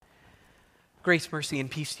Grace, mercy,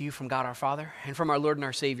 and peace to you from God our Father and from our Lord and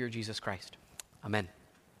our Savior, Jesus Christ. Amen.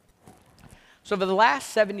 So for the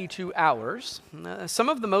last 72 hours, some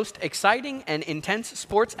of the most exciting and intense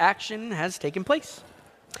sports action has taken place.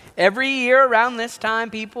 Every year around this time,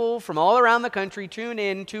 people from all around the country tune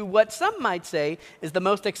in to what some might say is the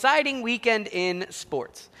most exciting weekend in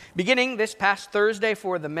sports. Beginning this past Thursday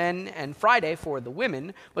for the men and Friday for the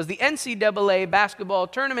women was the NCAA Basketball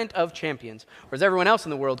Tournament of Champions, or as everyone else in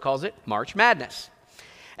the world calls it, March Madness.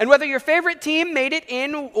 And whether your favorite team made it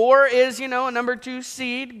in or is, a number 2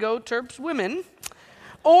 seed, go Terps women,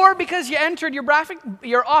 or because you entered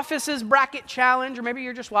your office's bracket challenge, or maybe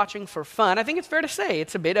you're just watching for fun, I think it's fair to say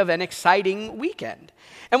it's a bit of an exciting weekend.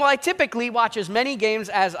 And while I typically watch as many games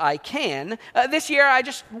as I can, this year I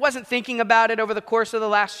just wasn't thinking about it over the course of the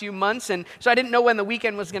last few months, and so I didn't know when the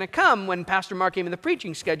weekend was going to come when Pastor Mark gave me the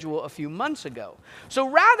preaching schedule a few months ago. So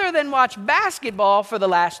rather than watch basketball for the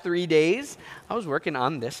last 3 days, I was working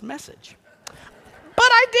on this message. But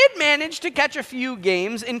I did manage to catch a few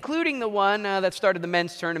games, including the one that started the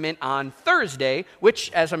men's tournament on Thursday,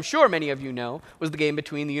 which, as I'm sure many of you know, was the game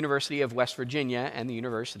between the University of West Virginia and the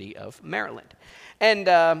University of Maryland. And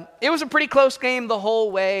it was a pretty close game the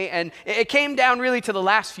whole way, and it came down really to the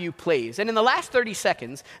last few plays. And in the last 30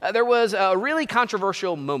 seconds, there was a really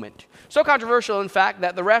controversial moment. So controversial, in fact,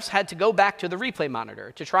 that the refs had to go back to the replay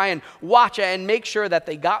monitor to try and watch it and make sure that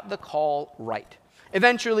they got the call right.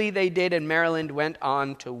 Eventually they did, and Maryland went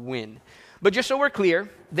on to win. But just so we're clear,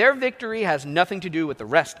 their victory has nothing to do with the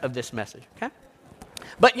rest of this message, okay?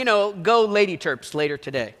 But, go Lady Terps later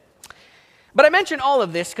today. But I mention all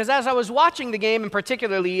of this because as I was watching the game, and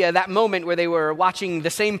particularly that moment where they were watching the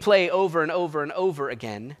same play over and over and over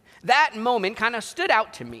again, that moment kind of stood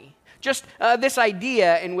out to me. Just this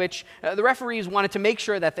idea in which the referees wanted to make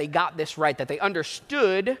sure that they got this right, that they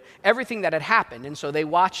understood everything that had happened. And so they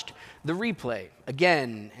watched the replay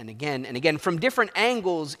again and again and again from different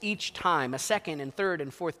angles each time, a second and third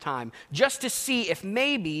and fourth time, just to see if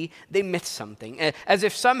maybe they missed something, as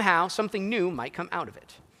if somehow something new might come out of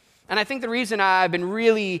it. And I think the reason I've been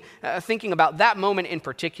really thinking about that moment in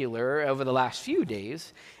particular over the last few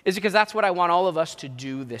days is because that's what I want all of us to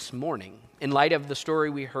do this morning in light of the story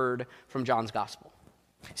we heard from John's Gospel.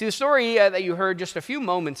 See, the story that you heard just a few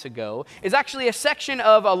moments ago is actually a section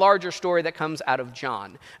of a larger story that comes out of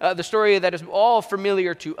John, the story that is all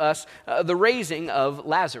familiar to us, the raising of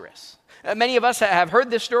Lazarus. Many of us have heard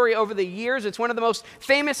this story over the years. It's one of the most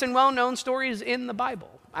famous and well-known stories in the Bible.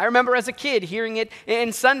 I remember as a kid hearing it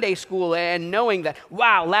in Sunday school and knowing that,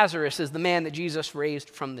 wow, Lazarus is the man that Jesus raised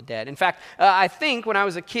from the dead. In fact, I think when I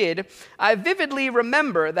was a kid, I vividly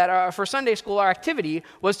remember that for Sunday school, our activity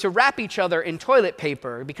was to wrap each other in toilet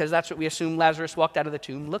paper because that's what we assumed Lazarus walked out of the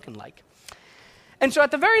tomb looking like. And so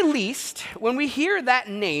at the very least, when we hear that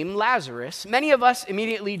name, Lazarus, many of us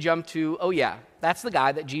immediately jump to, oh yeah, that's the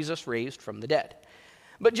guy that Jesus raised from the dead.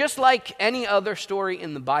 But just like any other story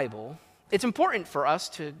in the Bible, it's important for us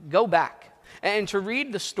to go back and to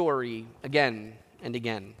read the story again and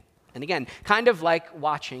again and again, kind of like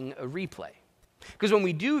watching a replay. Because when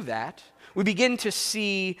we do that, we begin to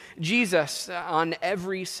see Jesus on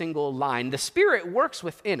every single line. The Spirit works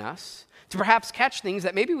within us to perhaps catch things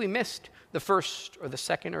that maybe we missed the first or the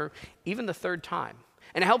second or even the third time.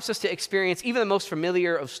 And it helps us to experience even the most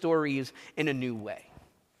familiar of stories in a new way.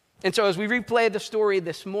 And so as we replay the story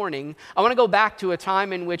this morning, I want to go back to a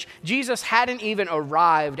time in which Jesus hadn't even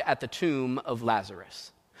arrived at the tomb of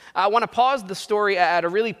Lazarus. I want to pause the story at a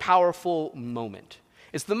really powerful moment.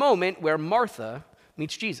 It's the moment where Martha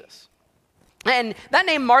meets Jesus. And that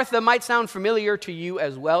name Martha might sound familiar to you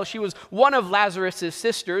as well. She was one of Lazarus'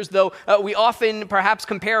 sisters, though we often perhaps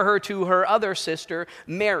compare her to her other sister,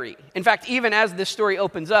 Mary. In fact, even as this story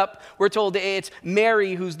opens up, we're told it's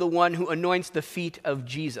Mary who's the one who anoints the feet of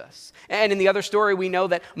Jesus. And in the other story, we know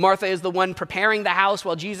that Martha is the one preparing the house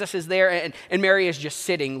while Jesus is there, and Mary is just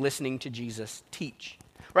sitting listening to Jesus teach.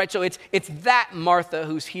 Right, so it's that Martha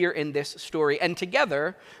who's here in this story. And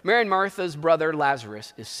together, Mary and Martha's brother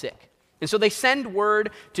Lazarus is sick. And so they send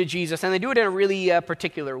word to Jesus, and they do it in a really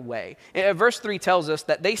particular way. Verse 3 tells us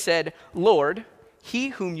that they said, "Lord, he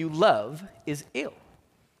whom you love is ill."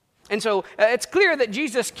 And so it's clear that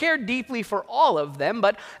Jesus cared deeply for all of them,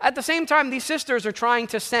 but at the same time, these sisters are trying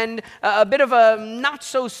to send a bit of a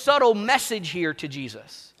not-so-subtle message here to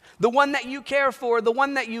Jesus. The one that you care for, the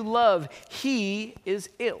one that you love, he is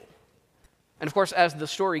ill. And of course, as the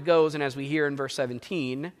story goes, and as we hear in verse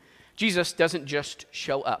 17, Jesus doesn't just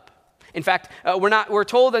show up. In fact, we're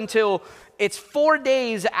told until it's 4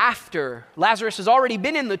 days after Lazarus has already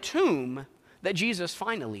been in the tomb that Jesus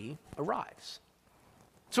finally arrives.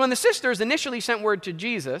 So when the sisters initially sent word to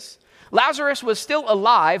Jesus, Lazarus was still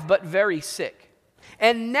alive but very sick.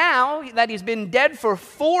 And now that he's been dead for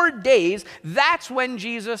 4 days, that's when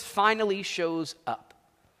Jesus finally shows up.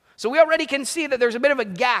 So we already can see that there's a bit of a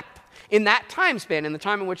gap in that time span, in the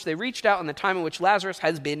time in which they reached out and the time in which Lazarus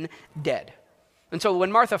has been dead. And so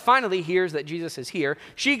when Martha finally hears that Jesus is here,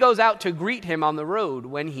 she goes out to greet him on the road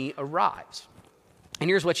when he arrives. And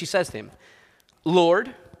here's what she says to him.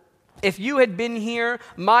 Lord, if you had been here,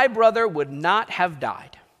 my brother would not have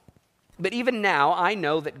died. But even now, I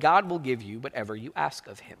know that God will give you whatever you ask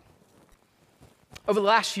of him. Over the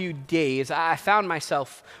last few days, I found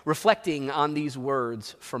myself reflecting on these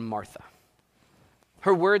words from Martha.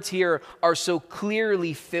 Her words here are so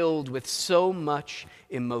clearly filled with so much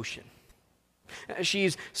emotion.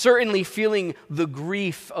 She's certainly feeling the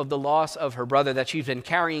grief of the loss of her brother that she's been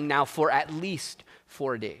carrying now for at least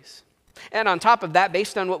 4 days. And on top of that,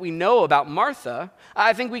 based on what we know about Martha,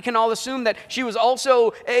 I think we can all assume that she was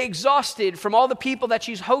also exhausted from all the people that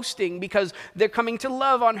she's hosting because they're coming to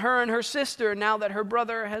love on her and her sister now that her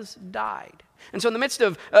brother has died. And so in the midst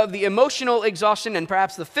of the emotional exhaustion and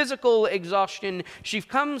perhaps the physical exhaustion, she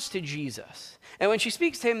comes to Jesus. And when she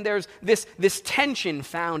speaks to him, there's this tension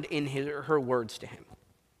found in her words to him.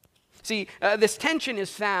 See, this tension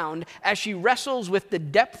is found as she wrestles with the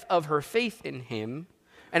depth of her faith in him,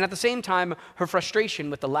 and at the same time, her frustration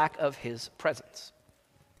with the lack of his presence.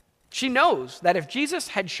 She knows that if Jesus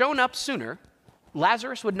had shown up sooner,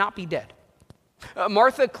 Lazarus would not be dead.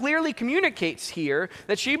 Martha clearly communicates here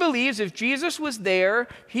that she believes if Jesus was there,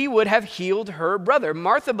 he would have healed her brother.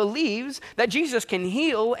 Martha believes that Jesus can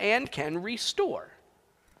heal and can restore.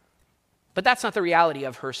 But that's not the reality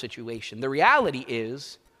of her situation. The reality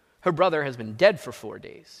is her brother has been dead for 4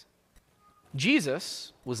 days.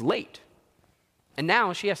 Jesus was late. And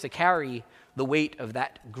now she has to carry the weight of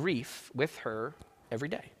that grief with her every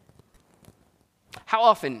day. How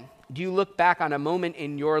often do you look back on a moment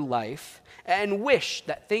in your life and wish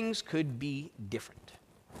that things could be different?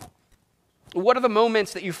 What are the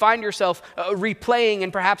moments that you find yourself replaying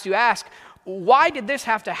and perhaps you ask, why did this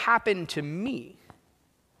have to happen to me?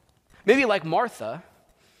 Maybe like Martha,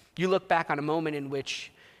 you look back on a moment in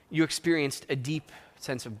which you experienced a deep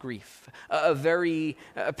sense of grief, a very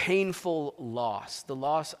painful loss, the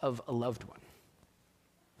loss of a loved one.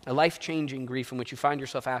 A life-changing grief in which you find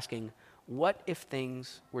yourself asking, what if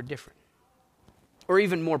things were different? Or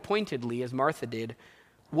even more pointedly, as Martha did,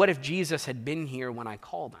 what if Jesus had been here when I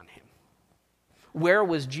called on him? Where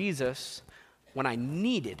was Jesus when I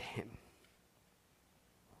needed him?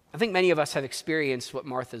 I think many of us have experienced what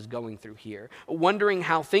Martha's going through here, wondering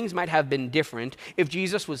how things might have been different if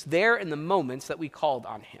Jesus was there in the moments that we called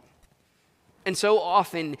on him. And so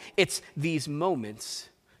often it's these moments,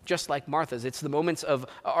 just like Martha's, it's the moments of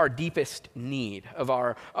our deepest need, of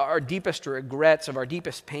our deepest regrets, of our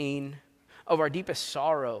deepest pain, of our deepest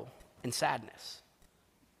sorrow and sadness.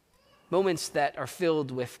 Moments that are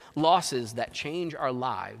filled with losses that change our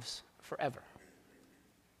lives forever.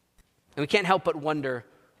 And we can't help but wonder,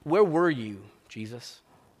 where were you, Jesus?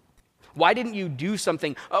 Why didn't you do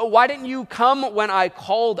something? Why didn't you come when I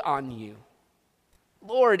called on you?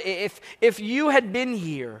 Lord, if you had been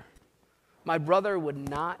here, my brother would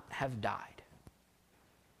not have died.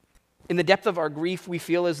 In the depth of our grief, we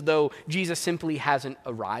feel as though Jesus simply hasn't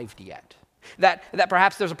arrived yet. That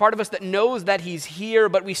perhaps there's a part of us that knows that he's here,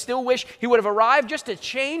 but we still wish he would have arrived just to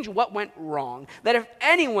change what went wrong. That if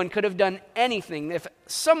anyone could have done anything, if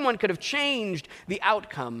someone could have changed the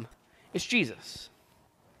outcome, it's Jesus.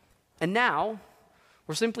 And now,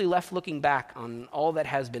 we're simply left looking back on all that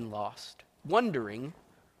has been lost, wondering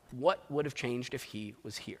what would have changed if he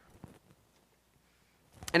was here.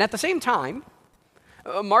 And at the same time,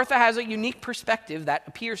 Martha has a unique perspective that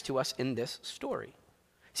appears to us in this story.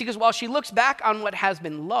 See, because while she looks back on what has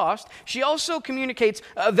been lost, she also communicates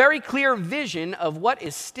a very clear vision of what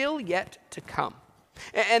is still yet to come.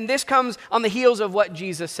 And this comes on the heels of what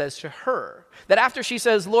Jesus says to her. That after she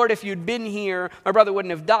says, Lord, if you'd been here, my brother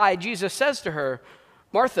wouldn't have died, Jesus says to her,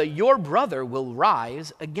 Martha, your brother will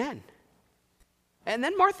rise again. And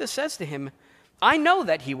then Martha says to him, I know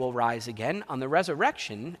that he will rise again on the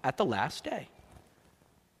resurrection at the last day.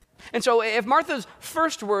 And so if Martha's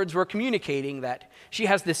first words were communicating that she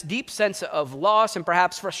has this deep sense of loss and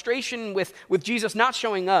perhaps frustration with Jesus not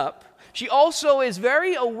showing up, she also is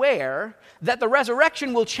very aware that the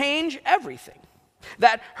resurrection will change everything,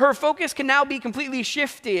 that her focus can now be completely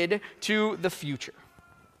shifted to the future.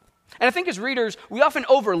 And I think as readers, we often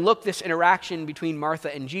overlook this interaction between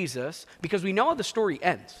Martha and Jesus because we know how the story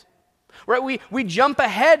ends. Right? We jump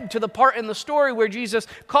ahead to the part in the story where Jesus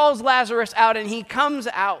calls Lazarus out and he comes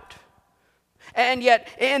out. And yet,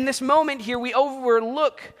 in this moment here, we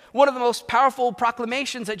overlook one of the most powerful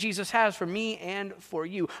proclamations that Jesus has for me and for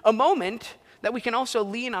you. A moment that we can also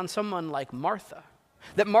lean on someone like Martha.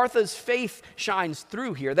 That Martha's faith shines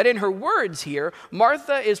through here. That in her words here,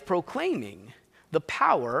 Martha is proclaiming the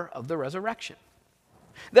power of the resurrection.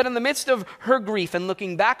 That in the midst of her grief and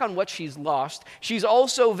looking back on what she's lost, she's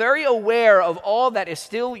also very aware of all that is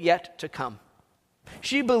still yet to come.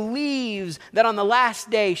 She believes that on the last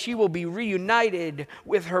day she will be reunited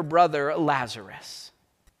with her brother Lazarus.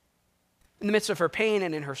 In the midst of her pain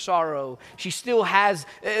and in her sorrow, she still has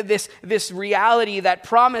this reality that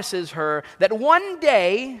promises her that one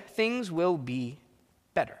day things will be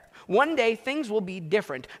better. One day things will be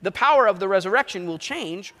different. The power of the resurrection will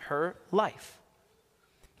change her life.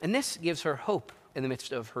 And this gives her hope in the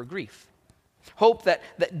midst of her grief. Hope that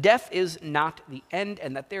death is not the end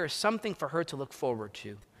and that there is something for her to look forward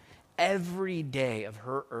to every day of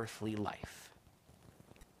her earthly life.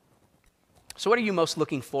 So what are you most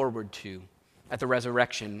looking forward to at the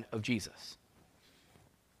resurrection of Jesus?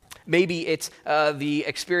 Maybe it's the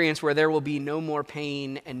experience where there will be no more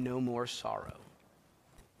pain and no more sorrow.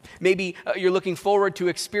 Maybe you're looking forward to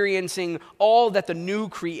experiencing all that the new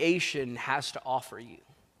creation has to offer you.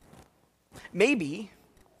 Maybe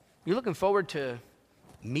you're looking forward to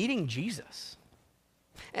meeting Jesus.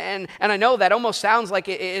 And I know that almost sounds like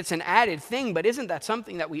it's an added thing, but isn't that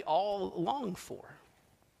something that we all long for?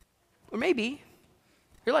 Or maybe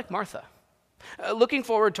you're like Martha, looking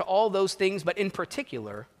forward to all those things, but in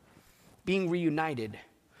particular, being reunited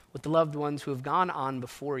with the loved ones who have gone on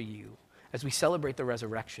before you as we celebrate the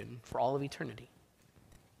resurrection for all of eternity.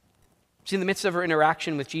 See, in the midst of her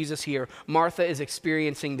interaction with Jesus here, Martha is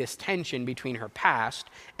experiencing this tension between her past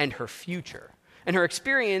and her future. And her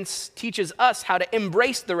experience teaches us how to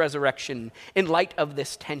embrace the resurrection in light of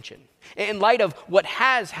this tension, in light of what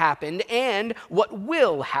has happened and what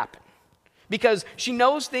will happen. Because she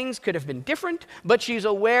knows things could have been different, but she's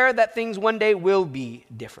aware that things one day will be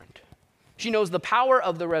different. She knows the power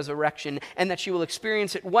of the resurrection and that she will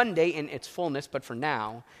experience it one day in its fullness, but for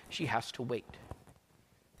now, she has to wait.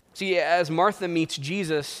 See, as Martha meets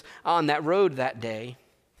Jesus on that road that day,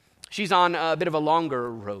 she's on a bit of a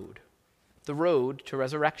longer road, the road to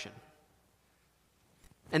resurrection.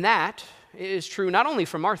 And that is true not only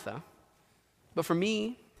for Martha, but for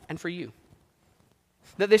me and for you.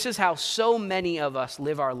 That this is how so many of us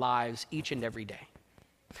live our lives each and every day.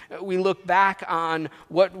 We look back on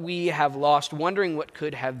what we have lost, wondering what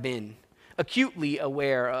could have been, acutely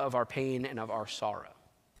aware of our pain and of our sorrow.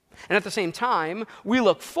 And at the same time, we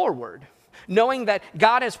look forward, knowing that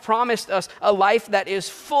God has promised us a life that is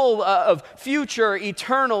full of future,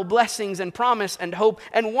 eternal blessings and promise and hope,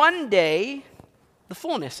 and one day, the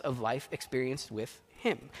fullness of life experienced with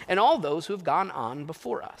Him and all those who have gone on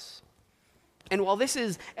before us. And while this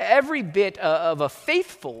is every bit of a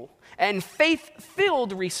faithful and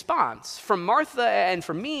faith-filled response from Martha and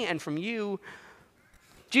from me and from you,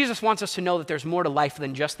 Jesus wants us to know that there's more to life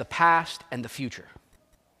than just the past and the future.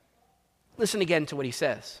 Listen again to what He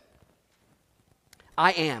says.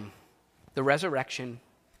 I am the resurrection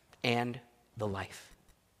and the life.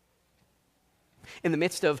 In the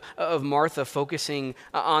midst of Martha focusing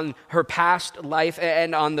on her past life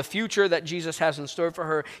and on the future that Jesus has in store for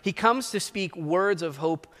her, He comes to speak words of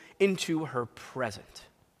hope into her present.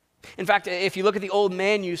 In fact, if you look at the old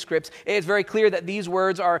manuscripts, it's very clear that these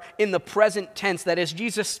words are in the present tense, that as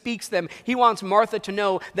Jesus speaks them, He wants Martha to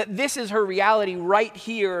know that this is her reality right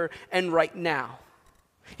here and right now.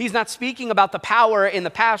 He's not speaking about the power in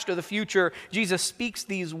the past or the future. Jesus speaks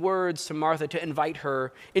these words to Martha to invite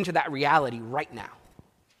her into that reality right now.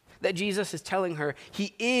 That Jesus is telling her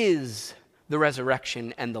He is the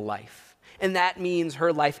resurrection and the life. And that means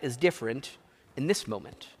her life is different in this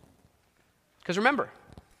moment. Because remember,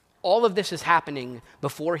 all of this is happening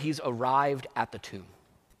before He's arrived at the tomb.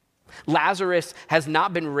 Lazarus has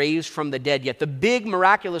not been raised from the dead yet. The big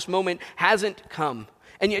miraculous moment hasn't come.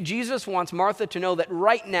 And yet Jesus wants Martha to know that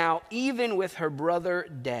right now, even with her brother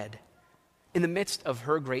dead, in the midst of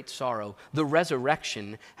her great sorrow, the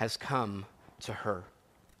resurrection has come to her.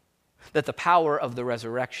 That the power of the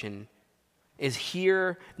resurrection is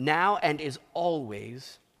here now and is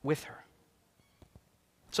always with her.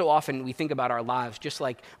 So often we think about our lives just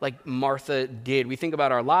like Martha did. We think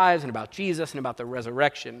about our lives and about Jesus and about the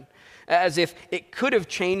resurrection as if it could have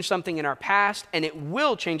changed something in our past and it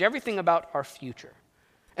will change everything about our future.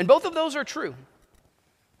 And both of those are true.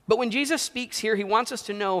 But when Jesus speaks here, He wants us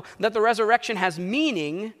to know that the resurrection has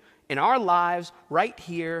meaning in our lives right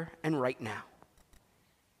here and right now.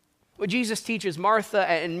 What Jesus teaches Martha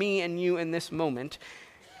and me and you in this moment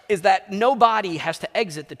is that no body has to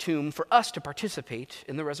exit the tomb for us to participate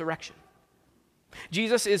in the resurrection.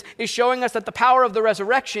 Jesus is showing us that the power of the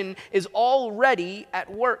resurrection is already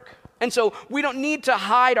at work. And so we don't need to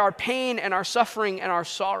hide our pain and our suffering and our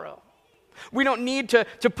sorrow. We don't need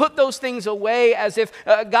to put those things away as if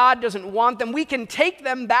God doesn't want them. We can take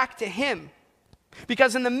them back to him.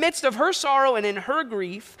 Because in the midst of her sorrow and in her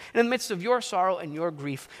grief, and in the midst of your sorrow and your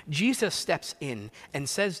grief, Jesus steps in and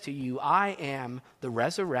says to you, I am the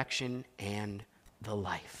resurrection and the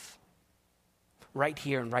life. Right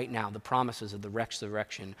here and right now, the promises of the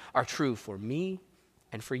resurrection are true for me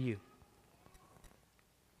and for you.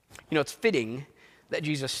 You know, it's fitting that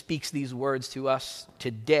Jesus speaks these words to us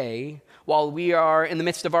today while we are in the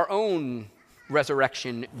midst of our own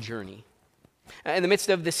resurrection journey. In the midst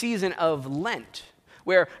of the season of Lent,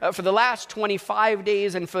 where for the last 25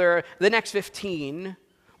 days and for the next 15,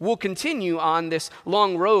 we'll continue on this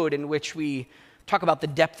long road in which we talk about the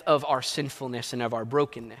depth of our sinfulness and of our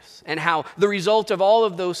brokenness, and how the result of all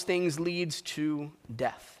of those things leads to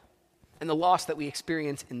death and the loss that we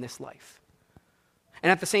experience in this life.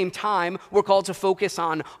 And at the same time, we're called to focus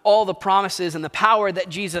on all the promises and the power that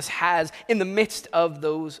Jesus has in the midst of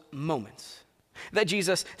those moments. That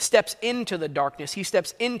Jesus steps into the darkness, he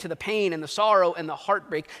steps into the pain and the sorrow and the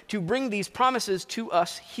heartbreak to bring these promises to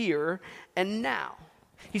us here and now.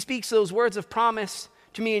 He speaks those words of promise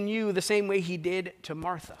to me and you the same way he did to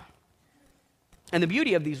Martha. And the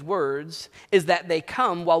beauty of these words is that they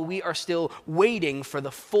come while we are still waiting for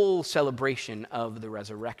the full celebration of the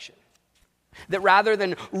resurrection. That rather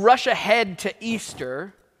than rush ahead to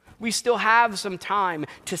Easter, we still have some time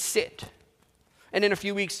to sit. And in a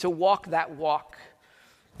few weeks to walk that walk,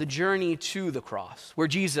 the journey to the cross, where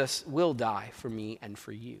Jesus will die for me and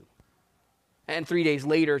for you. And 3 days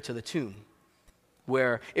later to the tomb,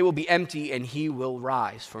 where it will be empty and he will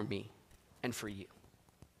rise for me and for you.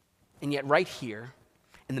 And yet right here,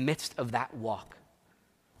 in the midst of that walk,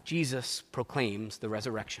 Jesus proclaims the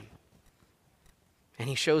resurrection. And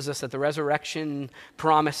he shows us that the resurrection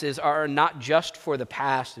promises are not just for the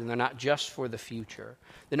past and they're not just for the future.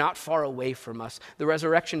 They're not far away from us. The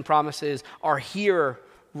resurrection promises are here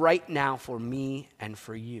right now for me and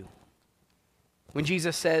for you. When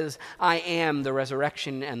Jesus says, I am the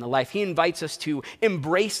resurrection and the life, he invites us to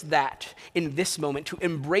embrace that in this moment, to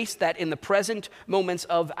embrace that in the present moments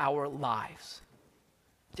of our lives.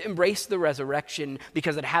 To embrace the resurrection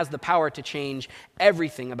because it has the power to change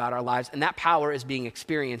everything about our lives, and that power is being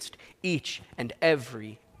experienced each and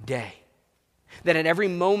every day. That at every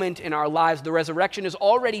moment in our lives, the resurrection is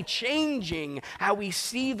already changing how we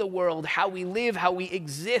see the world, how we live, how we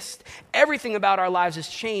exist. Everything about our lives is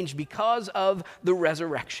changed because of the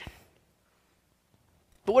resurrection.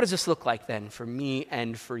 But what does this look like then for me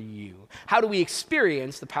and for you? How do we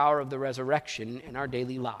experience the power of the resurrection in our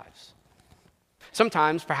daily lives?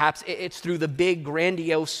 Sometimes, perhaps, it's through the big,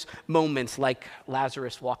 grandiose moments like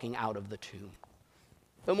Lazarus walking out of the tomb.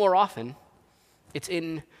 But more often, it's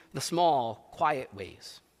in the small, quiet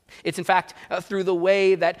ways. It's, in fact, through the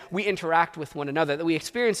way that we interact with one another, that we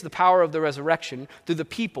experience the power of the resurrection through the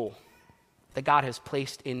people that God has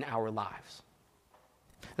placed in our lives.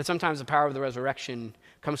 That sometimes the power of the resurrection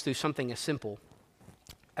comes through something as simple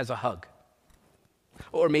as a hug,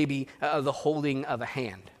 or maybe the holding of a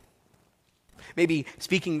hand. Maybe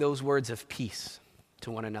speaking those words of peace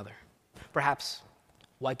to one another. Perhaps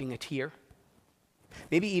wiping a tear.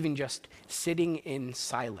 Maybe even just sitting in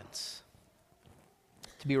silence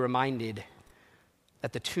to be reminded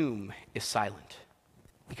that the tomb is silent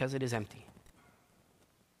because it is empty.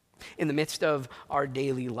 In the midst of our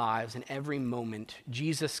daily lives, in every moment,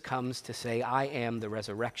 Jesus comes to say, I am the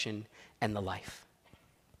resurrection and the life.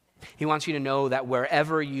 He wants you to know that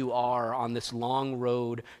wherever you are on this long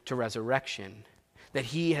road to resurrection, that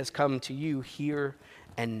he has come to you here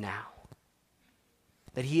and now.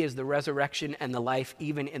 That he is the resurrection and the life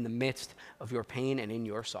even in the midst of your pain and in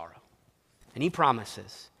your sorrow. And he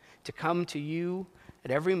promises to come to you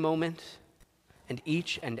at every moment and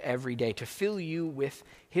each and every day to fill you with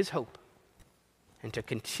his hope and to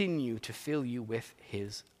continue to fill you with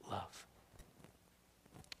his love.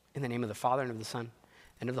 In the name of the Father and of the Son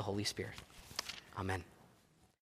and of the Holy Spirit. Amen.